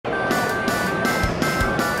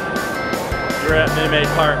We're at Minute Maid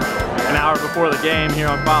Park an hour before the game here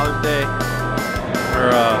on Father's Day.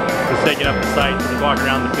 We're just taking up the site, just walking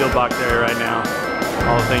around the field box area right now.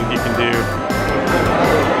 All the things you can do.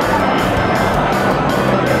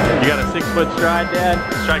 You got a 6-foot stride, Dad?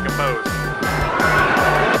 Strike a pose.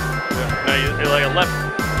 No, you're like a left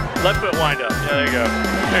foot wind up. Yeah, there you go.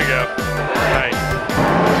 There you go. Nice.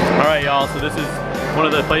 All right, y'all. So this is one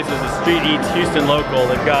of the places, the Street Eats Houston local.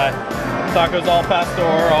 They've got tacos al pastor,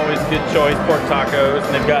 always good choice, pork tacos,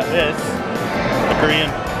 and they've got this, a Korean,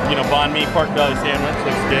 banh mi pork belly sandwich,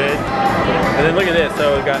 looks good. And then look at this,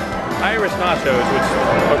 so we've got Irish nachos, which,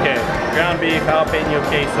 okay, ground beef, jalapeno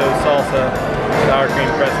queso, salsa, sour cream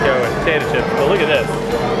fresco, and potato chips. But look at this.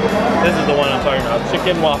 This is the one I'm talking about,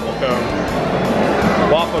 chicken waffle cone.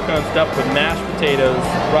 Waffle cone stuffed with mashed potatoes,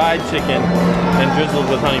 fried chicken, and drizzled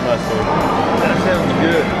with honey mustard. That sounds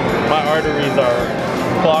good. My arteries are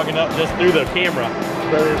clogging up just through the camera.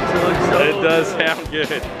 But it does sound good.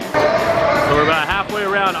 So we're about halfway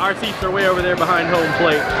around. Our seats are way over there behind home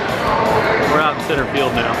plate. We're out in center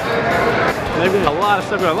field now. And they've got a lot of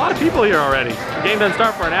stuff going on. A lot of people here already. The game doesn't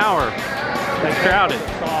start for an hour. It's crowded.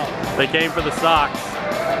 They came for the socks.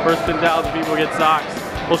 First 10,000 people get socks.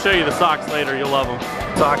 We'll show you the socks later. You'll love them.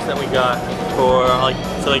 Socks that we got for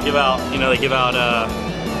so they give out,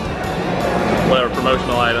 whatever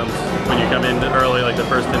promotional items. When you come in early, like the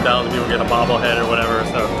first 10,000 people get a bobblehead or whatever,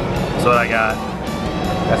 so that's what I got.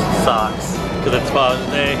 That's some socks, because it's Father's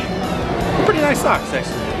Day. Pretty nice socks,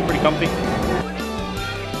 actually. Pretty comfy.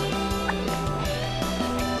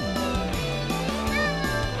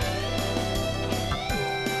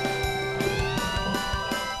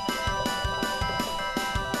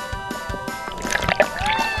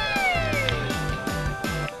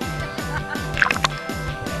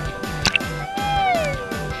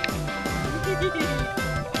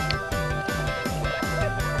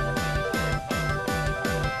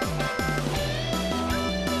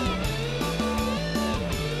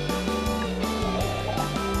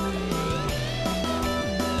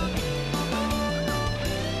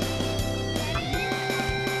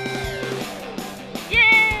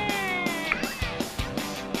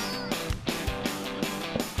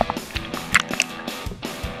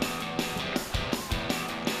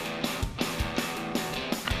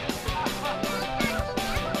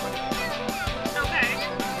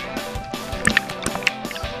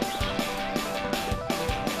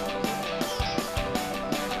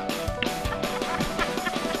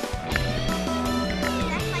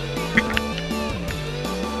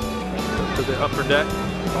 To the upper deck.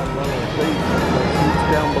 Seats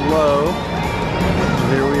down below.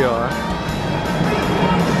 Here we are.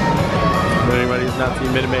 For anybody who's not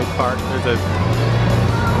seen Minute Maid Park, there's a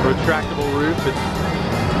retractable roof. It's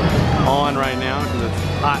on right now because it's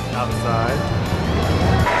hot outside.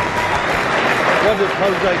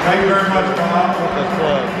 Thank you very much, Bob.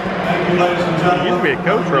 Thank you, ladies and gentlemen. He used to be a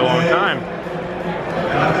coach for a long time.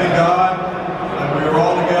 And I thank God that we are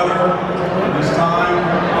all together in this time,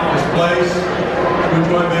 this place, to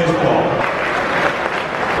enjoy baseball.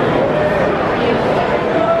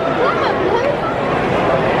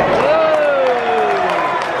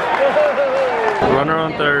 Runner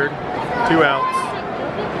on third, 2 outs,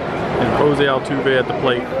 and Jose Altuve at the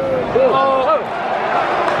plate. Oh,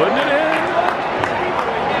 putting it in.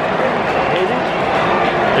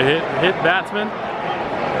 It hit batsman.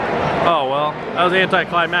 Oh well, that was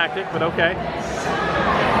anticlimactic, but okay.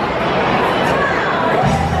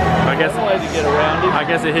 I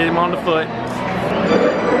guess it hit him on the foot.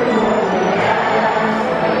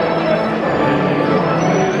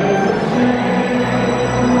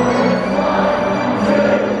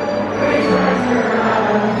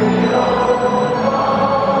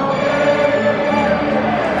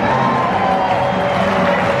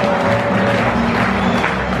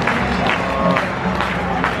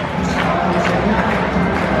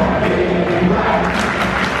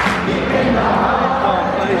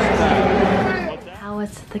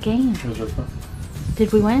 The game. It was really fun.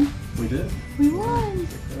 Did we win? We did. We won.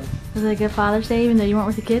 Was it a good Father's Day even though you weren't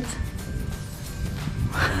with the kids?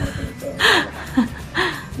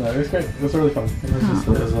 No, it was great. It was really fun. It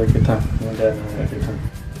was like a good time. My dad and I had a good time.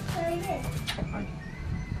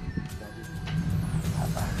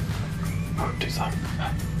 Oh, too soft.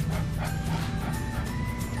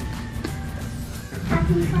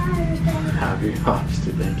 Happy Father's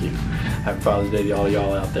Day. Happy Father's Day to all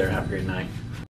y'all out there. Have a great night.